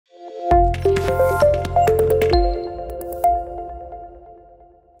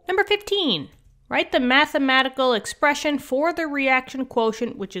Write the mathematical expression for the reaction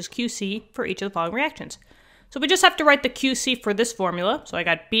quotient, which is QC, for each of the following reactions. So we just have to write the QC for this formula. So I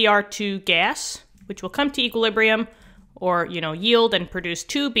got Br2 gas, which will come to equilibrium, or yield and produce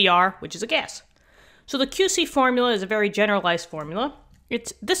 2Br, which is a gas. So the QC formula is a very generalized formula.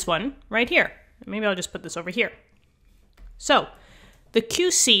 It's this one right here. Maybe I'll just put this over here. So the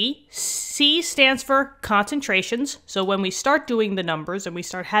QC, C stands for concentrations. So when we start doing the numbers and we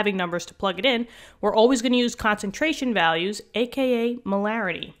start having numbers to plug it in, we're always going to use concentration values, aka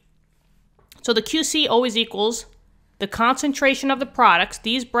molarity. So the QC always equals the concentration of the products.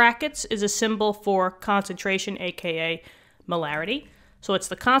 These brackets is a symbol for concentration, aka molarity. So it's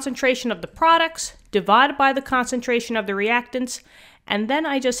the concentration of the products divided by the concentration of the reactants. And then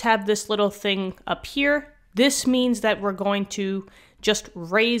I just have this little thing up here. This means that we're going to just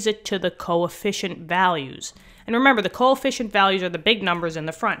raise it to the coefficient values. And remember, the coefficient values are the big numbers in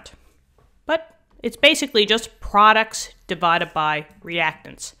the front. But it's basically just products divided by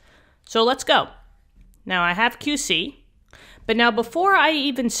reactants. So let's go. Now I have QC, but now before I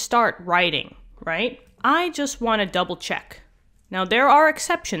even start writing, right, I just want to double check. Now there are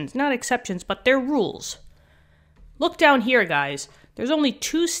exceptions, not exceptions, but they're rules. Look down here, guys. There's only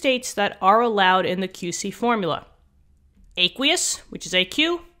two states that are allowed in the QC formula. Aqueous, which is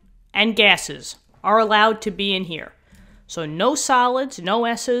AQ, and gases are allowed to be in here. So no solids, no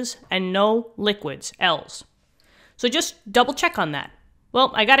S's, and no liquids, L's. So just double check on that.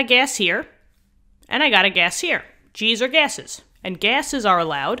 Well, I got a gas here, and I got a gas here. G's are gases, and gases are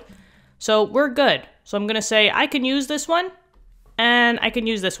allowed, so we're good. So I'm going to say I can use this one, and I can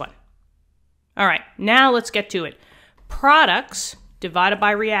use this one. All right, now let's get to it. Products divided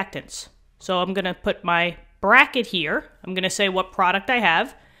by reactants. So I'm going to put my bracket here. I'm going to say what product I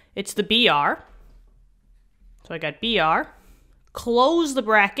have. It's the Br. So I got Br. Close the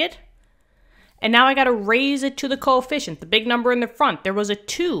bracket. And now I got to raise it to the coefficient, the big number in the front. There was a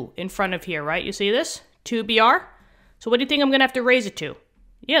 2 in front of here, right? You see this? 2Br. So what do you think I'm going to have to raise it to?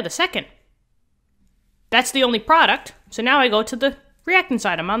 Yeah, the second. That's the only product. So now I go to the reactant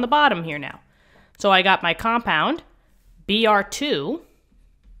side. I'm on the bottom here now. So I got my compound, Br2,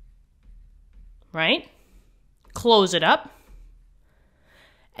 right? Close it up.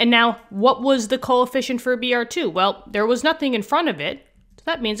 And now, what was the coefficient for Br2? Well, there was nothing in front of it. So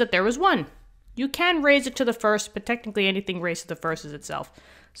that means that there was 1. You can raise it to the first, but technically anything raised to the first is itself.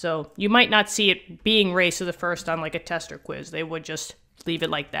 So you might not see it being raised to the first on like a test or quiz. They would just leave it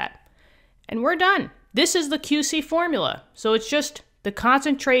like that. And we're done. This is the QC formula. So it's just the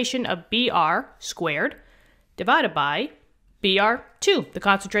concentration of Br squared divided by Br2, the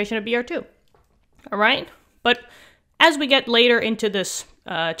concentration of Br2. All right? But as we get later into this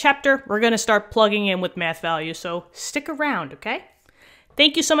chapter, we're going to start plugging in with math values. So stick around, okay?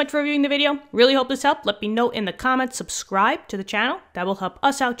 Thank you so much for viewing the video. Really hope this helped. Let me know in the comments, subscribe to the channel. That will help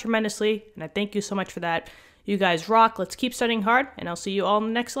us out tremendously. And I thank you so much for that. You guys rock. Let's keep studying hard. And I'll see you all in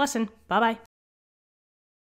the next lesson. Bye-bye.